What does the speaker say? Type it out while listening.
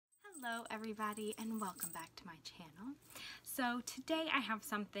Hello everybody and welcome back to my channel. So today I have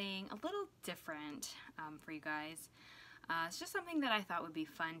something a little different for you guys. It's just something that I thought would be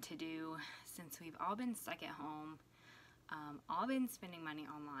fun to do since we've all been stuck at home, all been spending money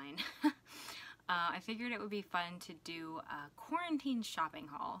online. I figured it would be fun to do a quarantine shopping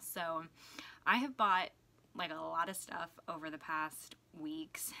haul. So I have bought like a lot of stuff over the past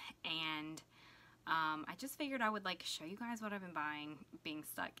weeks, and I just figured I would like show you guys what I've been buying being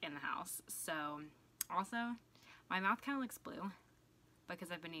stuck in the house. So also my mouth kind of looks blue because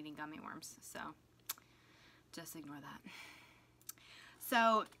I've been eating gummy worms, so just ignore that.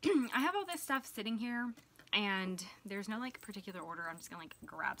 So I have all this stuff sitting here and there's no like particular order. I'm just gonna like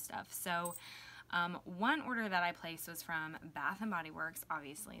grab stuff. So one order that I placed was from Bath and Body Works.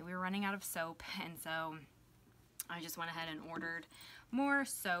 Obviously we were running out of soap, and so I just went ahead and ordered more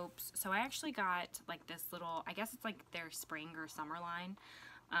soaps. So I actually got like this little, I guess it's like their spring or summer line,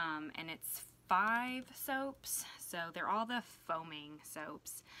 and it's 5 soaps. So they're all the foaming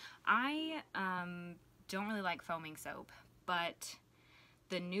soaps. I don't really like foaming soap, but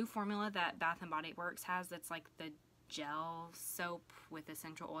the new formula that Bath and Body Works has, that's like the gel soap with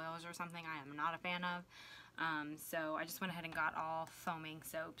essential oils or something, I am not a fan of. So I just went ahead and got all foaming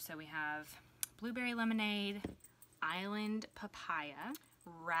soap. So we have blueberry lemonade, island papaya,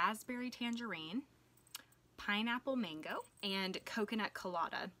 raspberry tangerine, pineapple mango, and coconut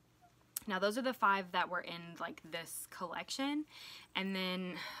colada. Now those are the 5 that were in like this collection, and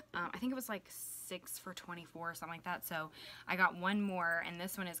then I think it was like 6 for $24 or something like that. So I got one more, and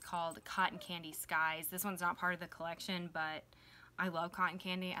this one is called Cotton Candy Skies. This one's not part of the collection, but I love cotton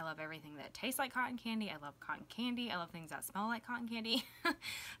candy. I love everything that tastes like cotton candy. I love cotton candy. I love things that smell like cotton candy.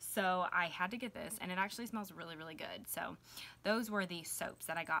 So I had to get this, and it actually smells really, really good. So those were the soaps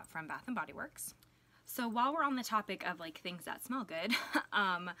that I got from Bath and Body Works. So while we're on the topic of like things that smell good,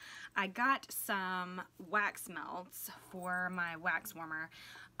 I got some wax melts for my wax warmer.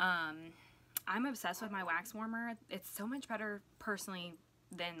 I'm obsessed with my wax warmer. It's so much better personally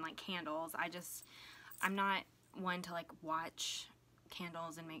than like candles. I'm not one to like watch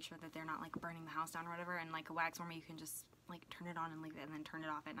candles and make sure that they're not like burning the house down or whatever, and like a wax warmer you can just like turn it on and leave it and then turn it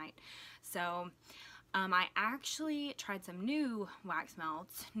off at night. So I actually tried some new wax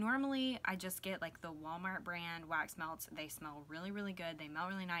melts. Normally I just get like the Walmart brand wax melts. They smell really, really good. They melt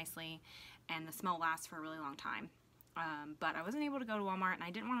really nicely, and the smell lasts for a really long time. But I wasn't able to go to Walmart, and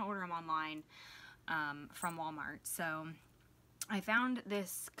I didn't want to order them online from Walmart. So I found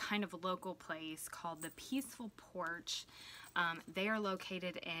this kind of local place called the Peaceful Porch. They are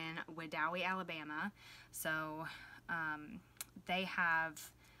located in Wedowee, Alabama. So they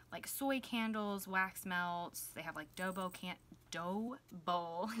have like soy candles, wax melts. They have like dough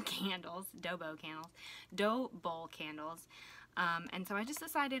bowl candles. And so I just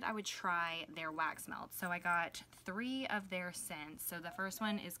decided I would try their wax melts. So I got 3 of their scents. So the first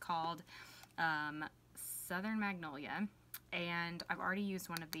one is called Southern Magnolia, and I've already used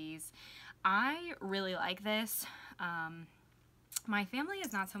one of these. I really like this. My family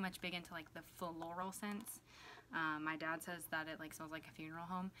is not so much big into like the floral scents. My dad says that it like smells like a funeral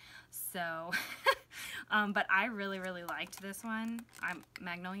home. So, but I really, really liked this one.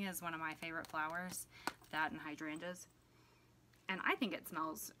 Magnolia is one of my favorite flowers, that and hydrangeas. And I think it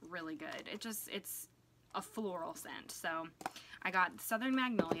smells really good. It's a floral scent. So I got Southern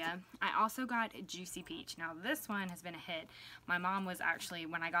Magnolia. I also got Juicy Peach. Now this one has been a hit. My mom was actually,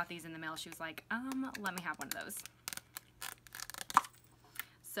 when I got these in the mail, she was like, let me have one of those.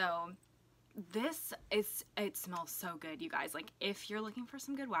 So it smells so good, you guys. Like, if you're looking for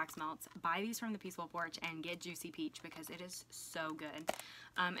some good wax melts, buy these from the Peaceful Porch and get Juicy Peach because it is so good.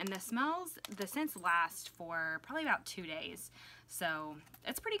 And the scents last for probably about 2 days. So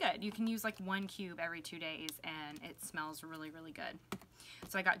it's pretty good. You can use like 1 cube every 2 days and it smells really, really good.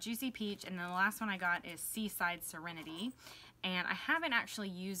 So I got Juicy Peach, and then the last one I got is Seaside Serenity. And I haven't actually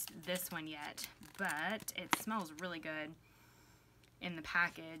used this one yet, but it smells really good in the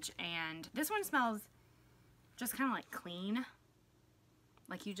package. And this one smells just kind of like clean,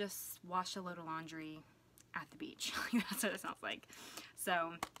 like you just washed a load of laundry at the beach. That's what it smells like.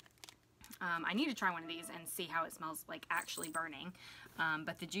 So I need to try one of these and see how it smells like actually burning.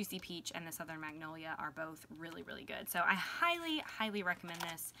 But the Juicy Peach and the Southern Magnolia are both really, really good. So I highly, highly recommend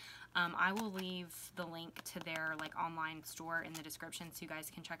this. I will leave the link to their like online store in the description so you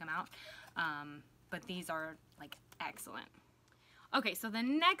guys can check them out. But these are like excellent. Okay, so the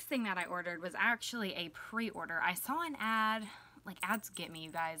next thing that I ordered was actually a pre-order. I saw an ad. Like, ads get me,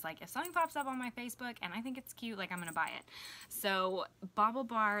 you guys. Like, if something pops up on my Facebook and I think it's cute, like, I'm gonna buy it. So Bobble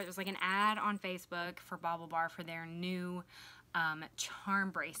Bar, there's like an ad on Facebook for Bobble Bar for their new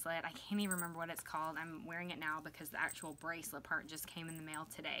charm bracelet. I can't even remember what it's called. I'm wearing it now because the actual bracelet part just came in the mail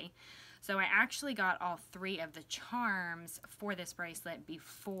today. So I actually got all 3 of the charms for this bracelet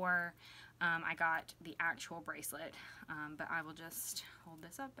before I got the actual bracelet. But I will just hold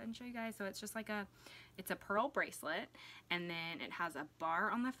this up and show you guys. So it's just like it's a pearl bracelet, and then it has a bar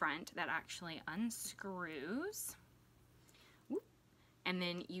on the front that actually unscrews. And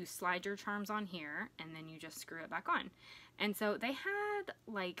then you slide your charms on here, and then you just screw it back on. And so they had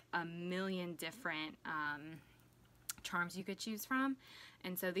like a million different charms you could choose from.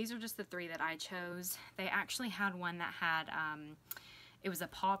 And so these are just the 3 that I chose. They actually had one that had, it was a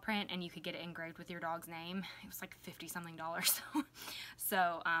paw print, and you could get it engraved with your dog's name. It was like $50-something.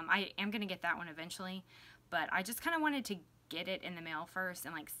 So I am going to get that one eventually. But I just kind of wanted to get it in the mail first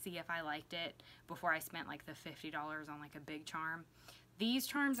and like see if I liked it before I spent like the $50 on like a big charm. These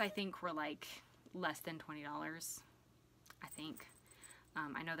charms I think were like less than $20, I think.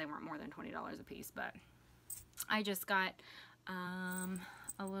 I know they weren't more than $20 a piece, but I just got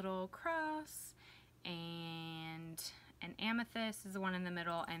a little cross, and an amethyst is the one in the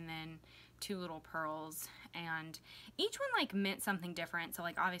middle, and then 2 little pearls, and each one like meant something different. So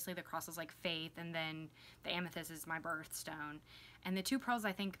like obviously the cross is like faith, and then the amethyst is my birthstone, and the 2 pearls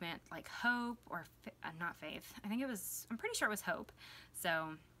I think meant like hope, or not faith. I think it was, I'm pretty sure it was hope. So,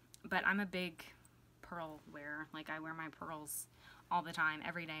 but I'm a big pearl wearer. Like I wear my pearls all the time.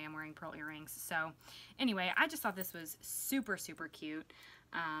 Every day I'm wearing pearl earrings. So anyway, I just thought this was super, super cute.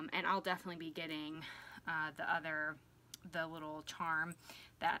 And I'll definitely be getting the little charm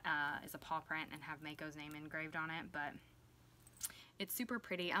that is a paw print and have Mako's name engraved on it. But it's super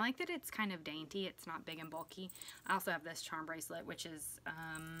pretty. I like that it's kind of dainty. It's not big and bulky. I also have this charm bracelet, which is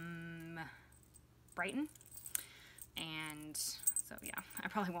Brighton. And so yeah, I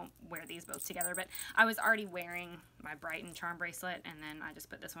probably won't wear these both together, but I was already wearing my Brighton charm bracelet, and then I just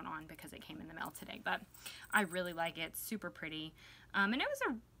put this one on because it came in the mail today. But I really like it. It's super pretty. And it was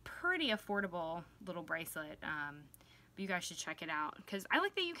a pretty affordable little bracelet. But you guys should check it out, because I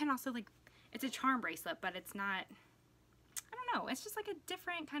like that you can also like, it's a charm bracelet, but it's not, I don't know, it's just like a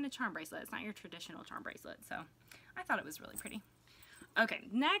different kind of charm bracelet. It's not your traditional charm bracelet. So I thought it was really pretty. Okay,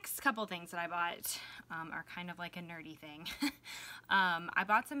 next couple things that I bought are kind of like a nerdy thing. I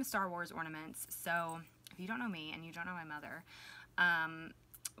bought some Star Wars ornaments. So if you don't know me and you don't know my mother,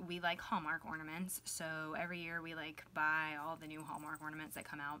 we like Hallmark ornaments. So every year we like buy all the new Hallmark ornaments that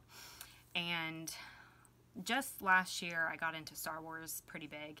come out. And just last year I got into Star Wars pretty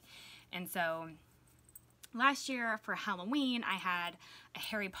big. And so last year for Halloween, I had a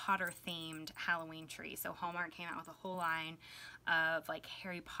Harry Potter themed Halloween tree. So Hallmark came out with a whole line of like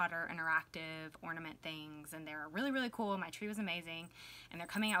Harry Potter interactive ornament things, and they're really, really cool. My tree was amazing, and they're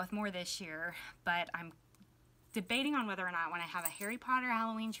coming out with more this year, but I'm debating on whether or not when I have a Harry Potter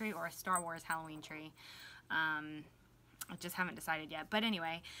Halloween tree or a Star Wars Halloween tree. I just haven't decided yet. But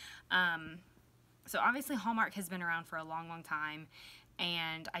anyway, so obviously Hallmark has been around for a long, long time,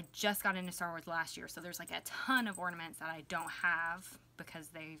 and I just got into Star Wars last year, so there's like a ton of ornaments that I don't have because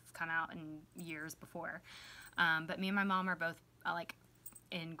they've come out in years before. But me and my mom are both like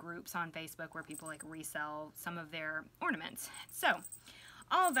in groups on Facebook where people like resell some of their ornaments. So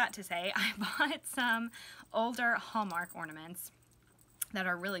all of that to say, I bought some older Hallmark ornaments that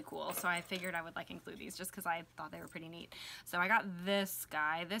are really cool. So I figured I would like include these just because I thought they were pretty neat. So I got this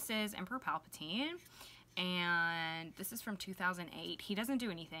guy. This is Emperor Palpatine, and this is from 2008. He doesn't do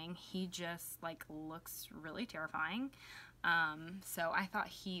anything. He just like looks really terrifying. So I thought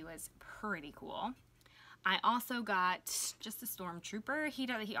he was pretty cool. I also got just a stormtrooper.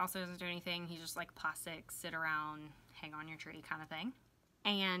 He also doesn't do anything. He's just like plastic, sit around, hang on your tree kind of thing.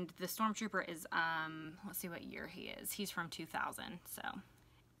 And the stormtrooper is, let's see what year he is. He's from 2000, so.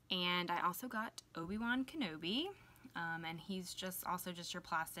 And I also got Obi-Wan Kenobi, and he's just your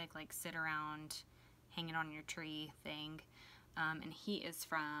plastic, like sit around, hanging on your tree thing. And he is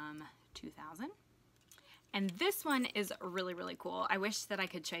from 2000. And this one is really, really cool. I wish that I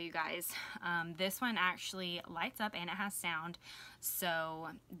could show you guys. This one actually lights up and it has sound. So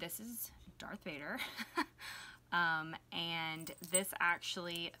this is Darth Vader. And this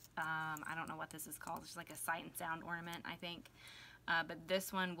actually, I don't know what this is called. It's like a sight and sound ornament, I think. But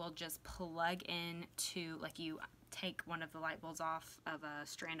this one will just plug into, like you take one of the light bulbs off of a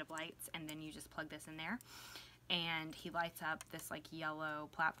strand of lights, and then you just plug this in there. And he lights up, this like yellow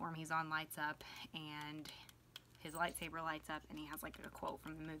platform he's on lights up, and his lightsaber lights up, and he has like a quote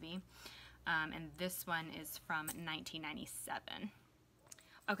from the movie. And this one is from 1997.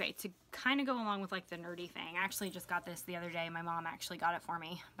 Okay, to kind of go along with like the nerdy thing, I actually just got this the other day. My mom actually got it for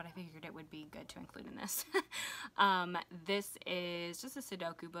me, but I figured it would be good to include in this. This is just a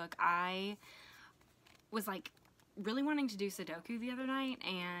Sudoku book. I was like really wanting to do Sudoku the other night,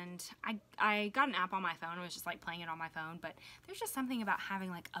 and I got an app on my phone. I was just like playing it on my phone, but there's just something about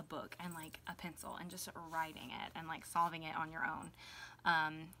having like a book and like a pencil and just writing it and like solving it on your own.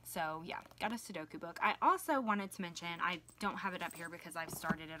 So yeah, got a Sudoku book. I also wanted to mention, I don't have it up here because I've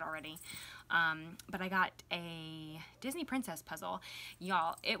started it already, but I got a Disney Princess puzzle.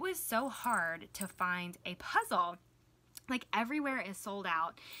 Y'all, it was so hard to find a puzzle. Like everywhere is sold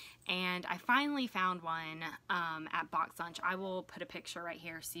out, and I finally found one at Box Lunch. I will put a picture right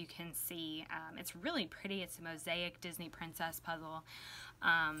here so you can see. It's really pretty. It's a mosaic Disney Princess puzzle.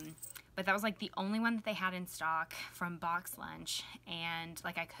 But that was like the only one that they had in stock from Box Lunch, and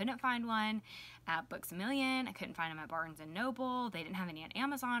like I couldn't find one at Books A Million. I couldn't find them at Barnes and Noble. They didn't have any at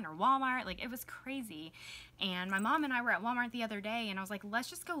Amazon or Walmart. Like, it was crazy. And my mom and I were at Walmart the other day, and I was like, let's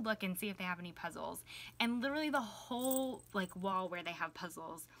just go look and see if they have any puzzles. And literally the whole like wall where they have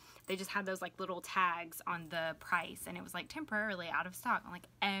puzzles, they just had those like little tags on the price, and it was like temporarily out of stock on like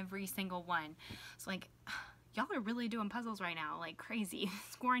every single one. So like, y'all are really doing puzzles right now, like crazy.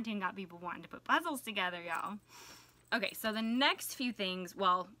 This quarantine got people wanting to put puzzles together, y'all. Okay, so the next few things,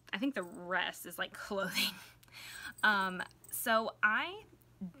 well, I think the rest is like clothing. So I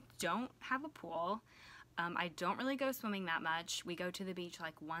don't have a pool. I don't really go swimming that much. We go to the beach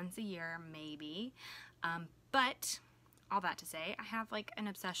like once a year, maybe. But all that to say, I have like an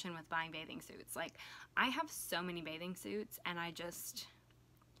obsession with buying bathing suits. Like, I have so many bathing suits, and I just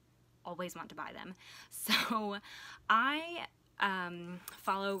always want to buy them. So I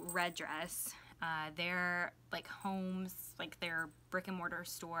follow Red Dress. They're like homes, like their brick and mortar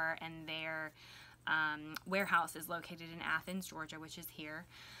store, and their warehouse is located in Athens, Georgia, which is here.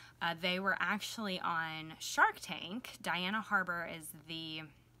 They were actually on Shark Tank. Diana Harbour is the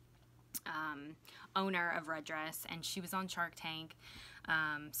owner of Red Dress, and she was on Shark Tank.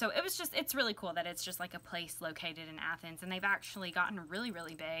 So it was just, it's really cool that it's just like a place located in Athens, and they've actually gotten really,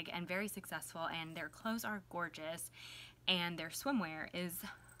 really big and very successful, and their clothes are gorgeous, and their swimwear is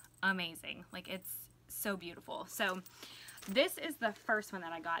amazing. Like, it's so beautiful. So this is the first one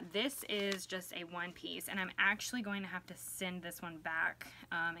that I got. This is just a one piece, and I'm actually going to have to send this one back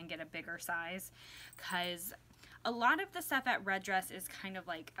and get a bigger size, because a lot of the stuff at Red Dress is kind of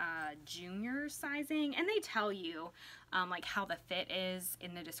like junior sizing, and they tell you like how the fit is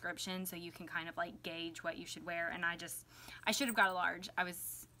in the description, so you can kind of like gauge what you should wear. And I should have got a large. I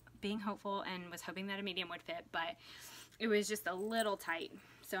was being hopeful and was hoping that a medium would fit, but it was just a little tight.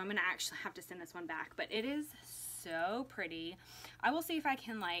 So I'm gonna actually have to send this one back, but it is so pretty. I will see if I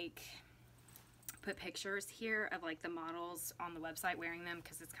can like put pictures here of like the models on the website wearing them,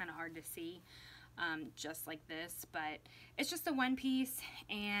 because it's kind of hard to see just like this. But it's just a one piece,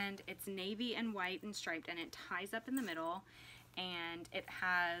 and it's navy and white and striped, and it ties up in the middle, and it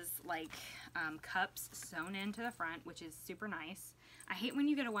has like cups sewn into the front, which is super nice. I hate when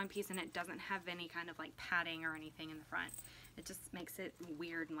you get a one piece and it doesn't have any kind of like padding or anything in the front. It just makes it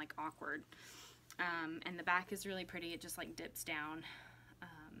weird and like awkward. And the back is really pretty. It just like dips down.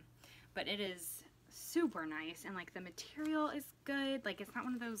 But it is super nice, and like the material is good. Like, it's not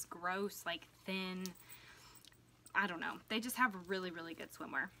one of those gross like thin, I don't know. They just have really, really good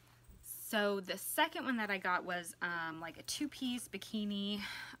swimwear. So the second one that I got was like a two-piece bikini.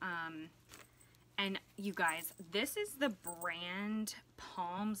 And you guys, this is the brand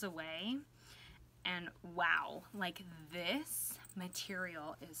Palms Away, and wow, like this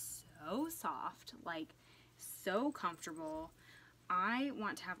material is so soft, like so comfortable. I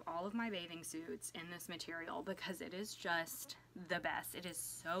want to have all of my bathing suits in this material because it is just the best. It is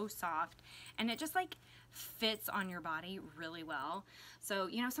so soft, and it just like fits on your body really well. So,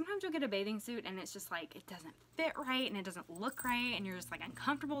 you know, sometimes you'll get a bathing suit and it's just like, it doesn't fit right and it doesn't look right, and you're just like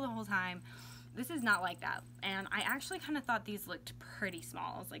uncomfortable the whole time. This is not like that, and I actually kind of thought these looked pretty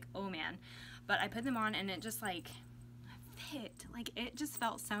small. I was like, oh man, but I put them on and it just like fit. Like, it just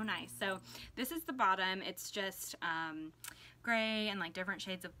felt so nice. So this is the bottom. It's just gray and like different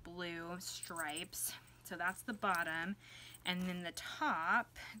shades of blue stripes. So that's the bottom, and then the top,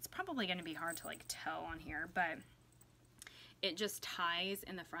 it's probably going to be hard to like tell on here, but it just ties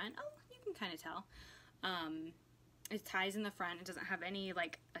in the front. Oh, you can kind of tell. It ties in the front. It doesn't have any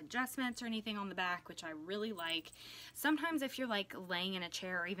like adjustments or anything on the back, which I really like. Sometimes if you're like laying in a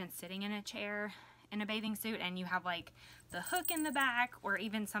chair or even sitting in a chair in a bathing suit and you have like the hook in the back, or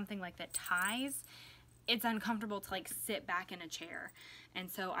even something like that ties, it's uncomfortable to like sit back in a chair.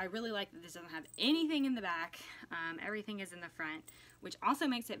 And so I really like that this doesn't have anything in the back. Everything is in the front, which also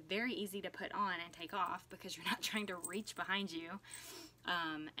makes it very easy to put on and take off because you're not trying to reach behind you.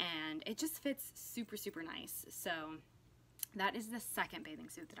 And it just fits super, super nice. So that is the second bathing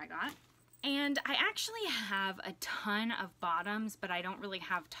suit that I got. And I actually have a ton of bottoms, but I don't really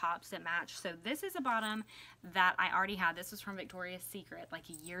have tops that match. So this is a bottom that I already had. This was from Victoria's Secret like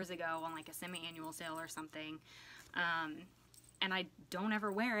years ago on like a semi-annual sale or something. And I don't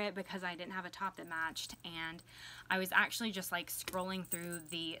ever wear it because I didn't have a top that matched. And I was actually just like scrolling through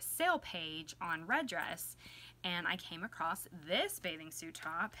the sale page on Red Dress, and I came across this bathing suit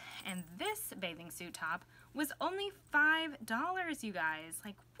top, and this bathing suit top was only $5, you guys.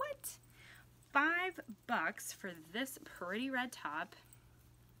 Like, what? $5 for this pretty red top.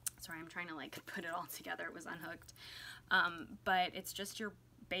 Sorry, I'm trying to like put it all together. It was unhooked. But it's just your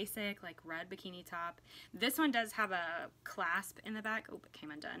basic like red bikini top. This one does have a clasp in the back. Oh, it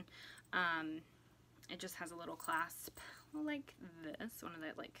came undone. It just has a little clasp like this. One of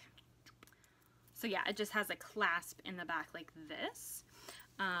the like, so yeah, it just has a clasp in the back like this,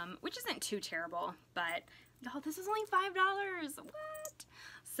 which isn't too terrible, but y'all, this is only $5. What?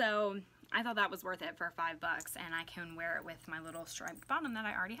 So I thought that was worth it for $5, and I can wear it with my little striped bottom that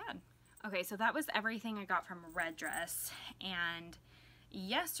I already had. Okay, so that was everything I got from Red Dress, and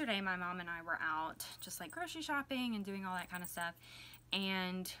yesterday my mom and I were out just like grocery shopping and doing all that kind of stuff,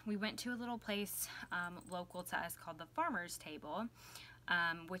 and we went to a little place local to us called the Farmer's Table,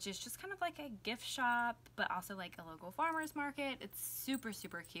 which is just kind of like a gift shop, but also like a local farmer's market. It's super,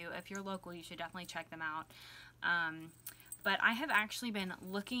 super cute. If you're local, you should definitely check them out. But I have actually been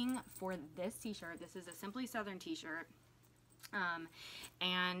looking for this t-shirt. This is a Simply Southern t-shirt.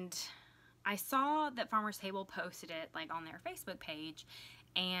 And I saw that Farmer's Table posted it like on their Facebook page,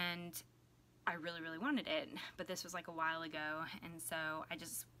 and I really, really wanted it. But this was like a while ago, and so I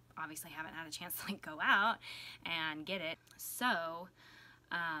just obviously haven't had a chance to like go out and get it. So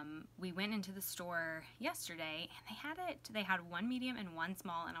we went into the store yesterday, and they had it. They had one medium and one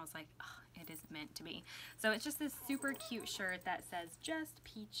small, and I was like, oh, it is meant to be. So it's just this super cute shirt that says Just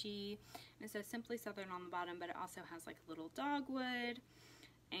Peachy, and it says Simply Southern on the bottom, but it also has like a little dogwood,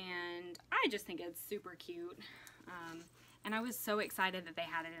 and I just think it's super cute. And I was so excited that they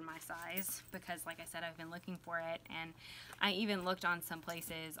had it in my size because, like I said, I've been looking for it, and I even looked on some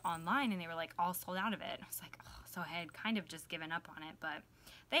places online, and they were like all sold out of it. I was like, oh, so I had kind of just given up on it, but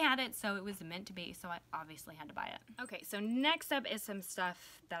they had it, so it was meant to be, so I obviously had to buy it. Okay, so next up is some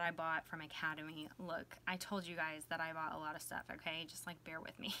stuff that I bought from Academy. Look, I told you guys that I bought a lot of stuff, okay? Just like bear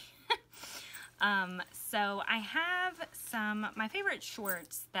with me. So I have my favorite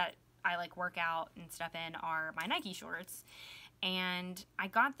shorts that I like work out and stuff in are my Nike shorts, and I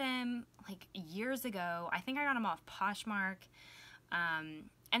got them like years ago. I think I got them off Poshmark,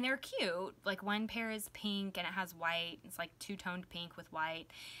 and they're cute. Like one pair is pink and it has white. It's like two-toned pink with white,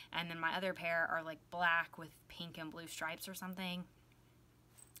 and then my other pair are like black with pink and blue stripes or something,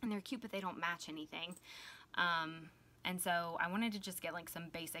 and they're cute, but they don't match anything. And so I wanted to just get like some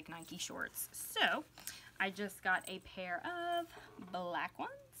basic Nike shorts, so I just got a pair of black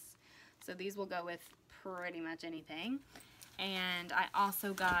ones. So these will go with pretty much anything. And I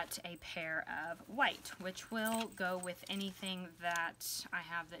also got a pair of white, which will go with anything that I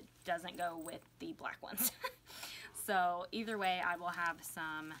have that doesn't go with the black ones. So either way, I will have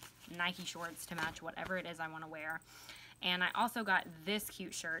some Nike shorts to match whatever it is I want to wear. And I also got this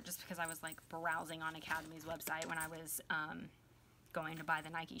cute shirt just because I was like browsing on Academy's website when I was going to buy the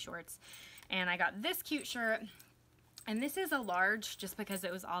Nike shorts. And I got this cute shirt. And this is a large just because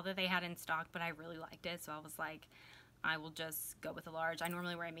it was all that they had in stock, but I really liked it, so I was like, I will just go with a large. I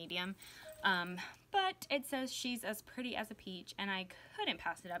normally wear a medium, but it says she's as pretty as a peach, and I couldn't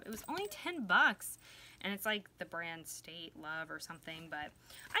pass it up. It was only $10, and it's like the brand State Love or something, but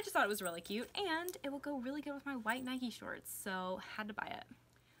I just thought it was really cute, and it will go really good with my white Nike shorts, so had to buy it.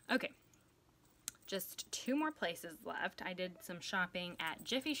 Okay. Just two more places left. I did some shopping at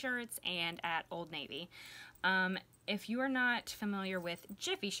Jiffy Shirts and at Old Navy. If you are not familiar with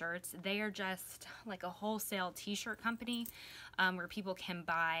Jiffy Shirts, they are just like a wholesale t-shirt company where people can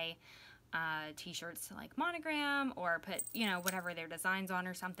buy t-shirts to like monogram or put, you know, whatever their designs on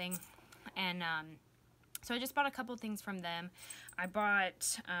or something. And so I just bought a couple things from them. I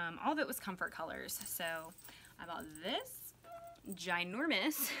bought, all of it was comfort colors. So I bought this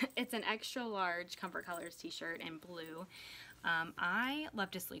ginormous, it's an extra large comfort colors t-shirt in blue. I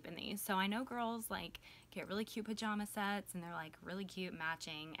love to sleep in these, so I know girls like get really cute pajama sets and they're like really cute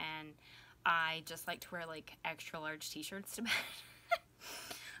matching, and I just like to wear like extra large t-shirts to bed.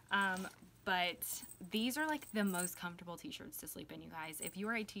 but these are like the most comfortable t-shirts to sleep in, you guys. If you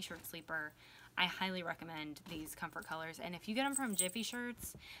are a t-shirt sleeper, I highly recommend these comfort colors. And if you get them from Jiffy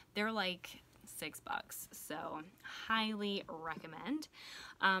Shirts, they're like $6. So highly recommend.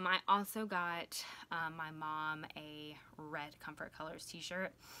 I also got my mom a red comfort colors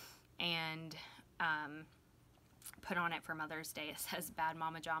t-shirt, and put on it for Mother's Day. It says Bad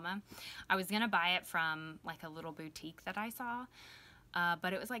Mama Jama. I was gonna buy it from like a little boutique that I saw,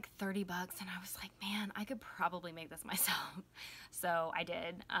 but it was like 30 bucks, and I was like, man, I could probably make this myself. So I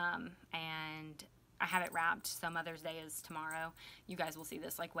did, and I have it wrapped, so Mother's Day is tomorrow. You guys will see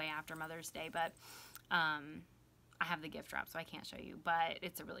this like way after Mother's Day, but I have the gift wrap, so I can't show you, but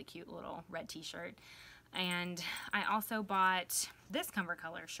it's a really cute little red t-shirt. And I also bought this comfort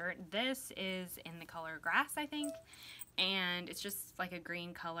color shirt. This is in the color grass, I think, and it's just like a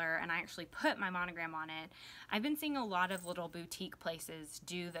green color, and I actually put my monogram on it. I've been seeing a lot of little boutique places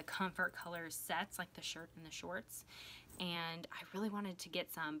do the comfort colors sets, like the shirt and the shorts, and I really wanted to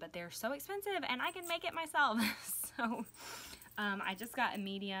get some, but they're so expensive, and I can make it myself. So I just got a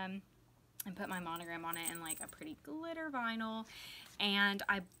medium and put my monogram on it in like a pretty glitter vinyl. And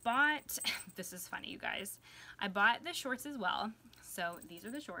I bought, this is funny, you guys, I bought the shorts as well. So these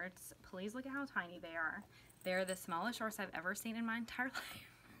are the shorts. Please look at how tiny they are. They're the smallest shorts I've ever seen in my entire life.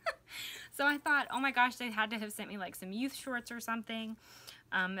 So I thought, oh my gosh, they had to have sent me like some youth shorts or something.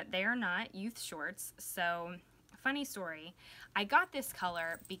 They are not youth shorts. So funny story, I got this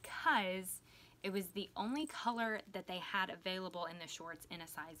color because it was the only color that they had available in the shorts in a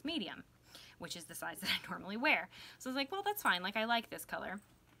size medium, which is the size that I normally wear. So I was like, well, that's fine. Like, I like this color.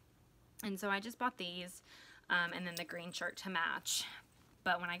 And so I just bought these, and then the green shirt to match.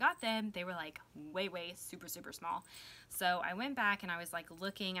 But when I got them, they were like way, super small. So I went back and I was like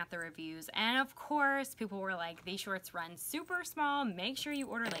looking at the reviews. And of course, people were like, these shorts run super small. Make sure you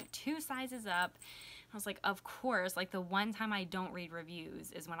order like 2 sizes up. I was like, of course, like the one time I don't read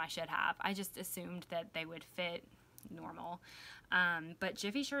reviews is when I should have. I just assumed that they would fit normal. But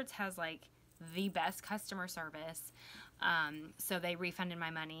Jiffy Shirts has like the best customer service. So they refunded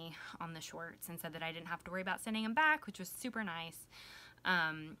my money on the shorts and said that I didn't have to worry about sending them back, which was super nice.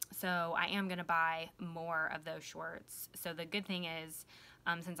 So I am going to buy more of those shorts. So the good thing is,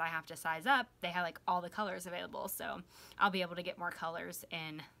 since I have to size up, they have like all the colors available. So I'll be able to get more colors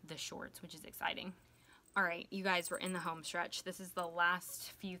in the shorts, which is exciting. All right, you guys, we're in the home stretch. This is the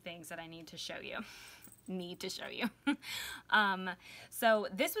last few things that I need to show you. So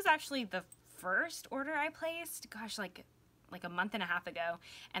this was actually the first order I placed, gosh, like a month and a half ago,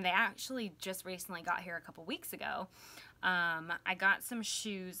 and they actually just recently got here a couple weeks ago. I got some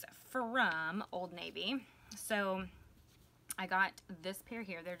shoes from Old Navy. So I got this pair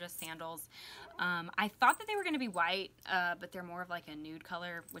here. They're just sandals. I thought that they were going to be white, but they're more of like a nude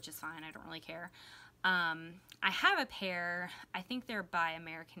color, which is fine. I don't really care. I have a pair, I think they're by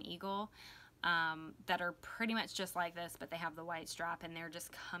American Eagle, that are pretty much just like this, but they have the white strap and they're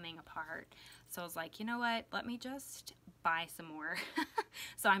just coming apart. So I was like, you know what, let me just buy some more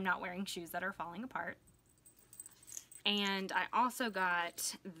so I'm not wearing shoes that are falling apart. And I also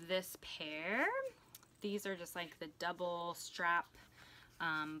got this pair. These are just like the double strap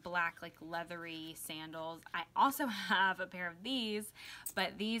black like leathery sandals. I also have a pair of these,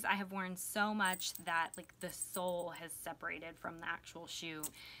 but these I have worn so much that like the sole has separated from the actual shoe,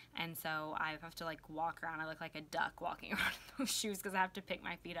 and so I have to like walk around. I look like a duck walking around in those shoes because I have to pick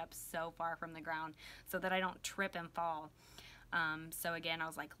my feet up so far from the ground so that I don't trip and fall. So again, I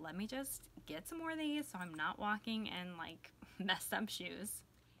was like, let me just get some more of these so I'm not walking in like messed up shoes.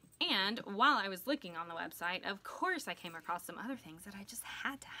 And while I was looking on the website, of course I came across some other things that I just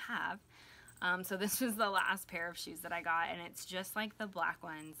had to have. So this was the last pair of shoes that I got, and it's just like the black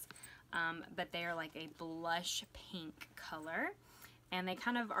ones, but they are like a blush pink color, and they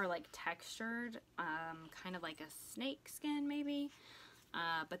kind of are like textured, kind of like a snake skin maybe,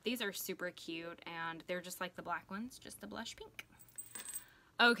 but these are super cute, and they're just like the black ones, just the blush pink.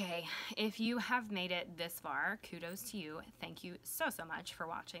 Okay, if you have made it this far, kudos to you. Thank you so much for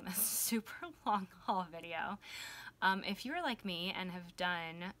watching this super long haul video. If you're like me and have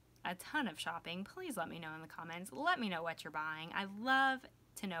done a ton of shopping, please let me know in the comments. Let me know what you're buying. I love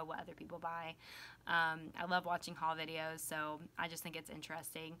to know what other people buy. I love watching haul videos, so I just think it's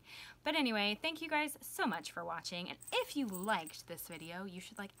interesting. But anyway, thank you guys so much for watching, and if you liked this video, you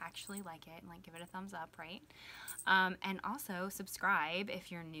should like actually like it and like give it a thumbs up, right? And also subscribe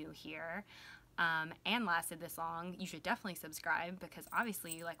if you're new here, and lasted this long. You should definitely subscribe because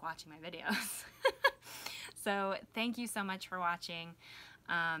obviously you like watching my videos. So thank you so much for watching,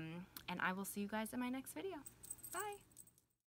 and I will see you guys in my next video. Bye!